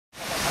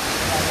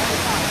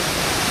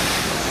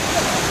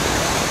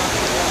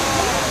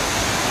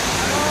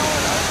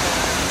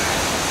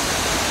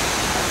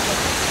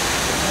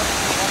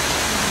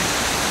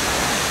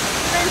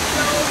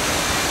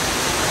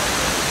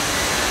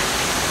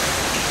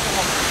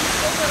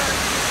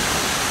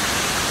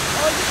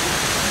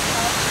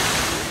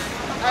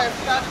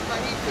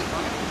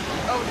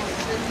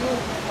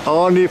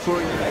Only for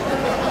you.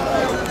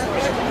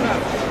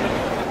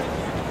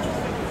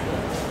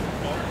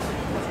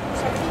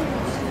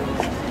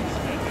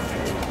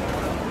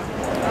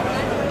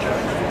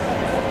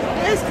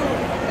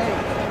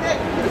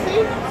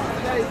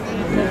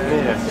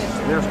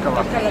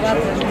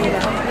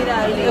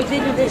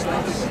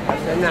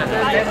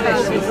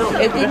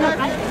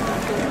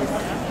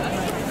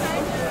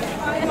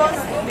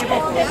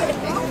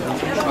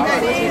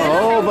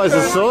 Oh, bei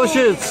den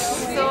Socials.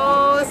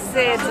 So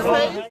sehr.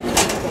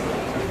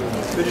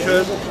 Bitte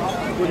schön.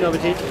 Guten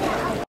Appetit.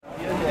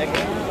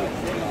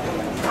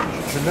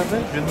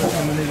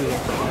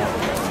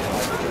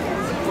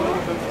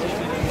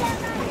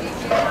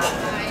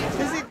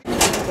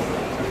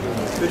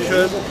 Bitte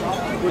schön.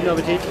 Guten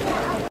Appetit.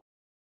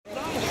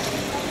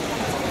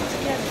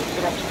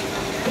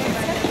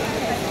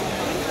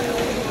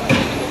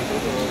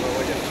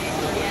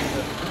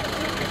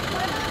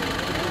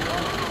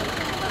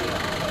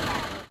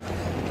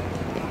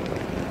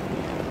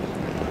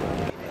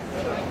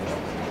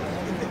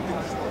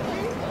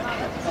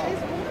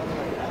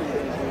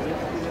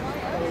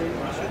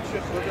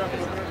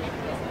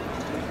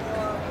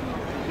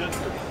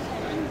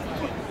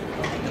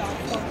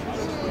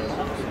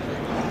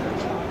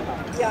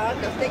 Ja,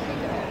 das denke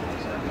ich auch.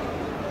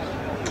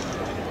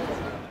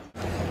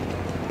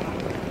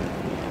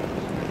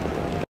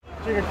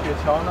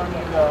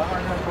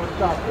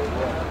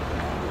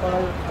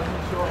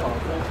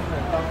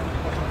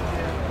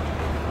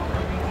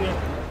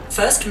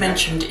 First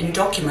mentioned in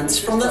documents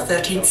from the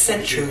 13th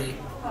century.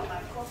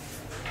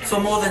 For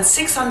more than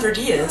 600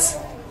 years,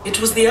 it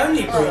was the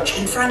only bridge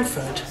in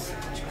Frankfurt,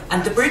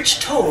 and the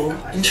bridge toll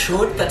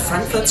ensured that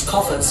Frankfurt's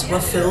coffers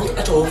were filled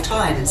at all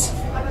times.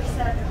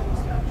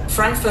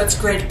 Frankfurt's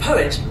great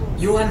poet,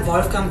 Johann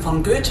Wolfgang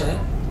von Goethe,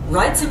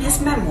 writes in his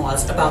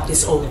memoirs about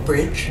this old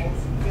bridge.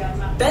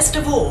 Best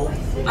of all,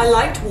 I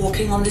liked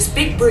walking on this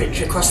big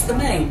bridge across the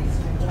Main.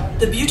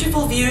 The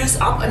beautiful views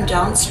up and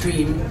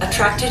downstream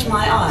attracted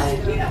my eye,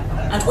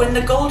 and when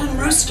the golden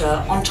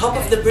rooster on top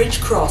of the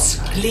bridge cross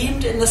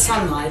gleamed in the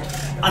sunlight,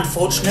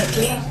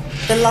 unfortunately,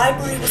 the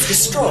library was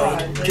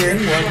destroyed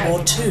during World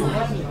War II.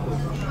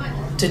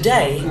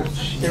 Today,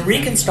 the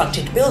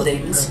reconstructed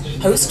buildings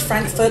host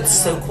Frankfurt's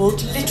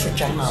so-called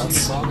literature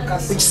house,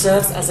 which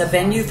serves as a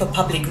venue for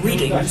public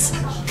readings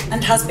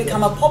and has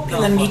become a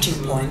popular meeting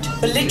point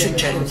for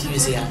literature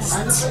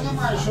enthusiasts.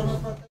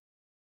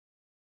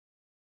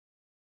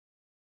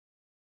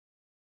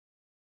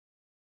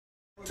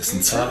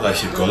 Dessen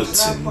zahlreiche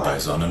Goldzinnen bei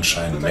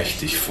Sonnenschein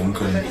mächtig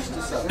funkeln,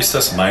 ist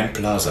das Main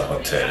Plaza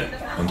Hotel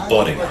und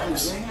Boarding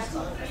House.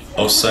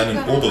 Aus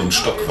seinen oberen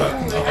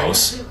Stockwerken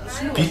heraus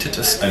bietet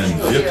es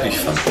einen wirklich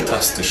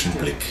fantastischen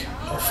Blick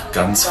auf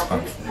ganz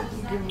Frankfurt.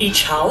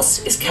 Each house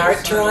is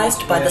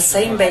characterized by the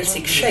same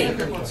basic shape,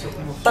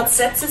 but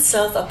sets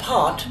itself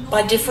apart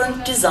by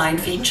different design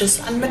features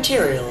and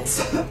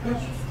materials,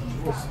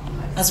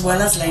 as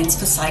well as lanes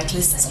for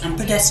cyclists and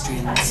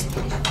pedestrians.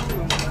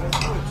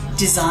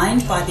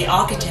 Designed by the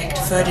architect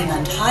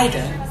Ferdinand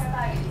Heider,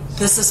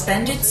 the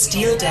suspended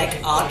steel deck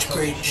arch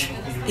bridge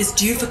is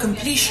due for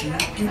completion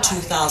in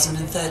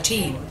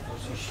 2013.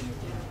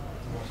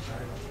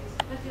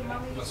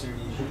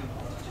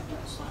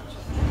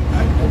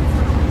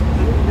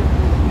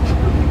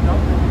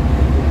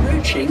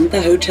 Approaching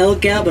the Hotel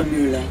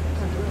Gerbermühle.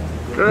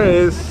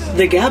 Grace.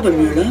 The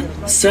Gerbermühle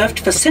served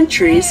for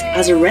centuries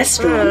as a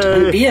restaurant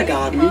and beer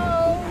garden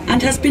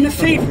and has been a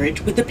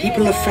favorite with the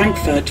people of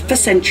Frankfurt for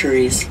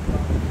centuries.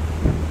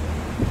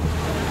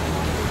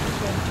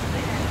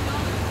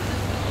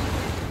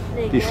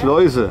 Die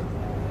Schleuse.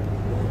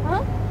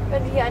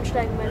 Wenn wir hier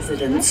einsteigen müssen.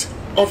 Residence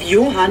of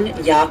Johann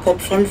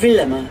Jakob von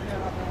Willemer,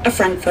 a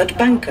Frankfurt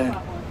banker.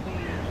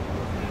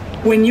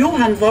 When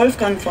Johann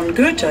Wolfgang von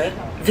Goethe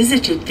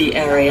visited the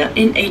area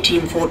in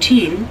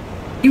 1814,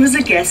 he was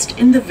a guest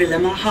in the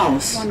Willemer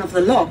house, one of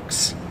the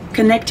locks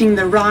connecting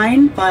the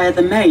Rhine via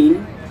the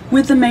Main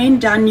with the main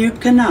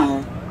Danube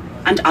Canal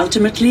and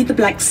ultimately the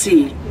Black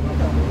Sea.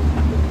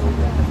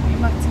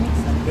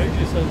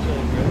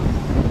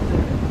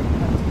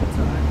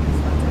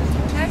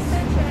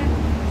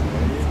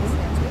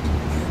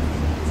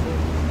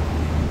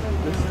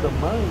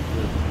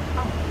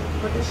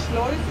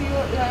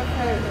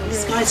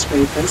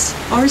 Skyscrapers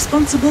are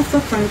responsible for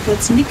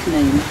Frankfurt's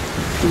nickname,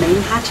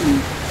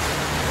 Manhattan.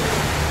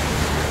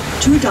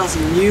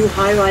 24 new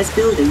high-rise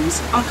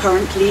buildings are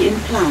currently in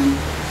plan.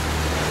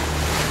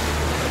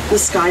 The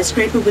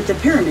skyscraper with the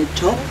pyramid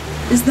top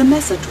is the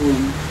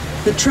Messeturm,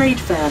 the trade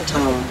fair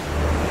tower.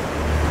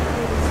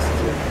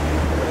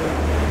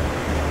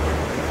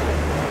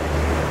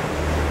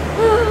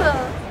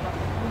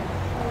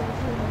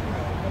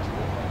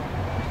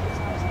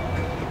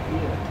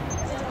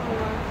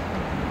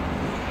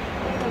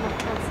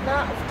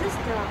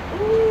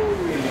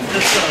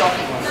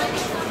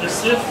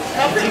 You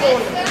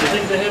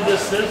think they have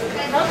this zip?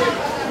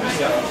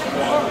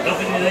 Don't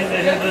you think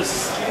they have this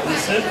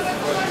zip?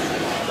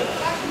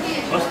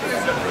 What?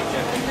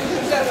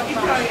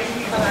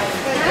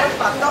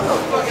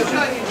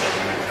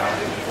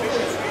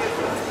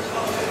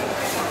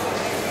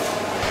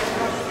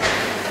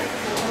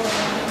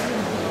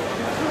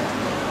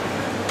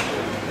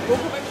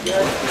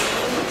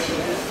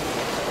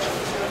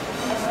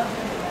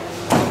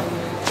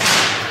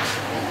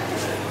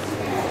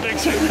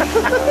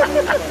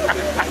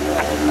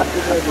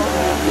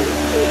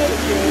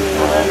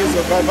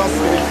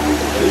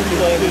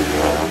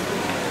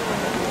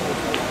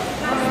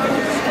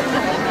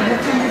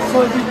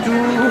 Voll wie du.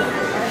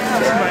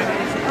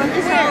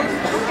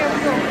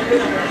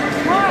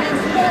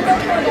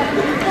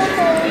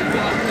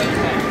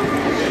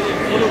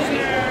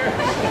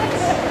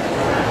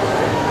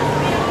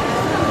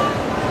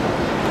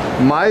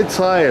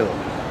 Mainufer.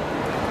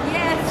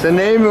 Yes. The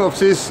name of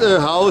this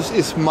house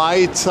is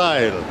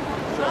Mainufer.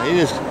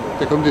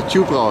 Da kommt der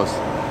Tube raus.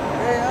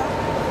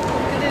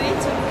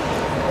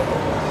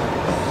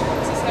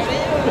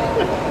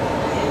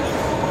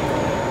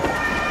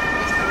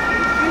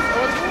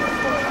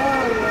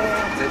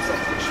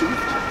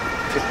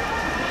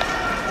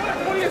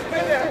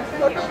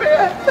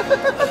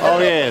 Oh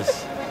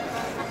yes.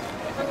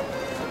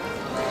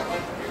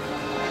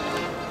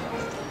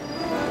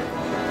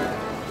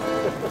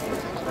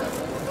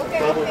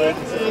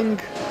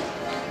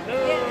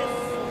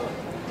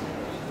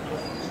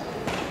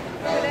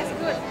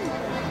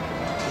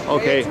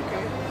 Okay.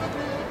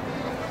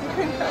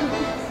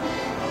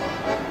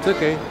 It's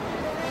okay.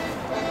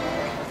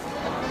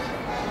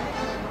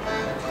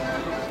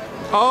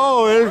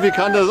 Oh, Elfi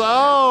kann das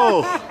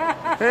auch.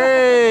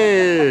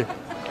 Hey.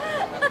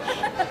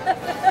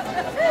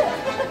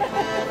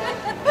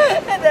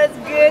 That's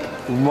good.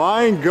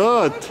 Mein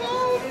Gott.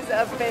 He's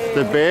a baby.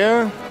 The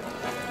bear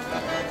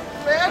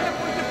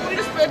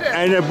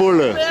and a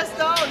bulle. Bear's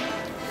down.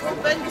 The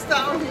bank is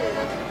down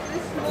here.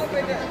 This is more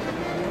better.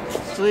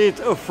 Street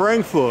of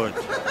Frankfurt.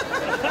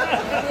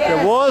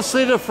 The Wall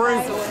Street of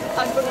Frankfurt.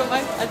 Antwort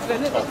gemeint, als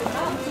wenn er was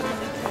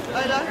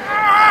Alter.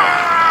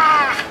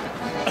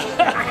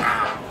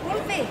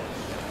 Hilfe!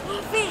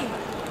 Hilfe!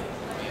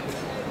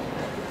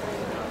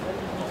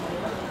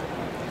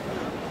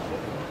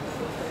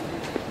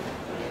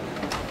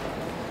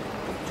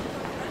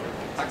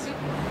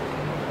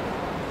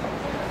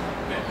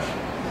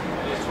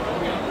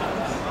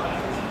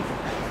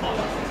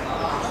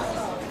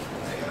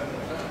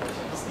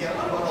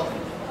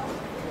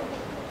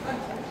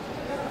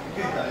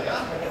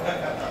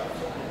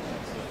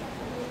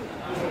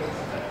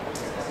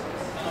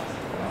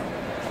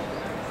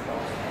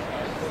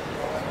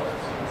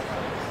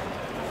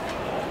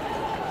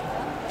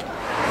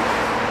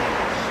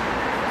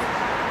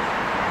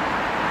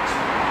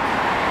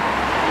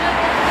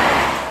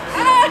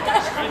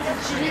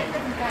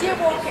 You're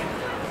walking.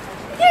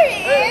 Here he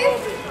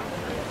is.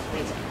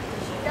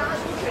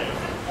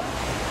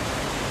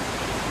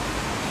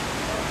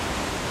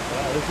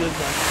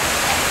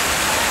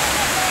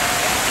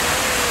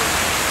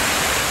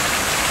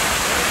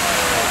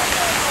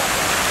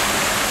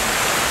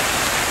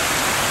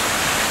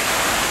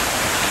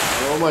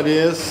 Roma,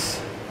 dears.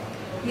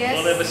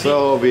 Yes.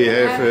 So we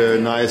have a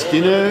nice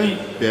dinner.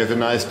 We have a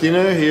nice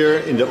dinner here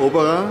in the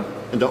Opera,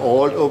 in the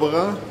Old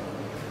Opera,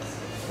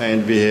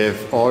 and we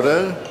have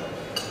order.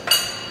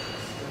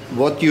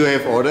 What do you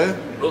have order?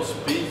 Roast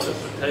beef with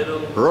potato.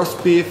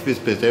 Roast beef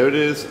with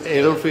potatoes.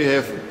 Elfi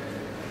have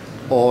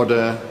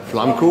order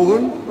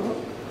Flammkuchen,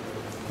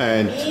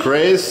 and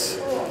Grace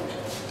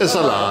a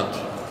salad.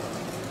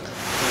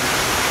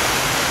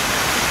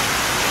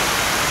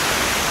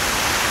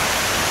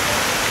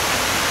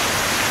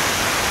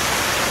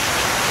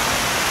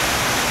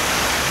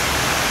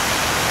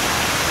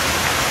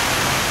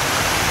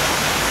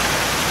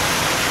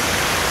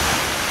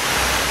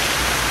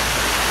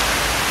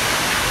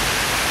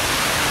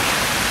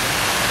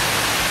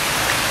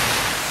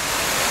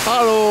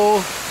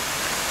 Hello.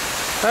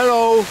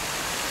 Hello.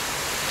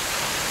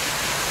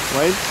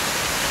 Wait.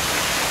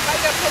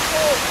 Weiter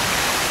Popo.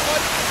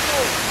 Und Popo.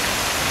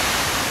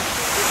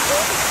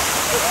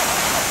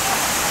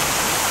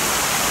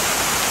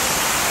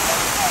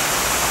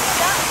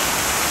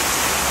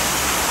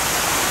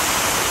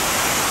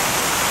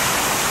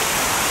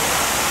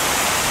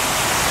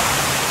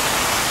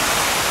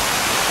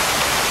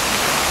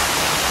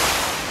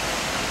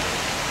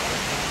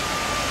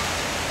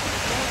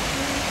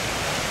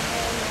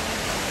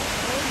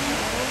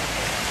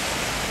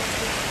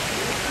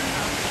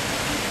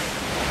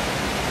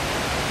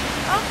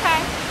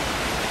 Okay.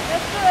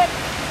 That's good.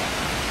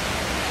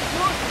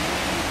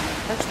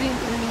 Так что им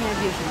на меня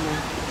обижены.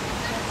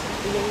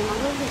 Я не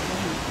могу жить.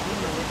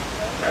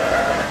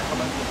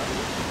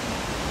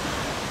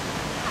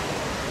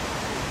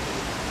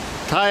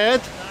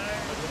 Tired?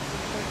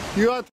 You are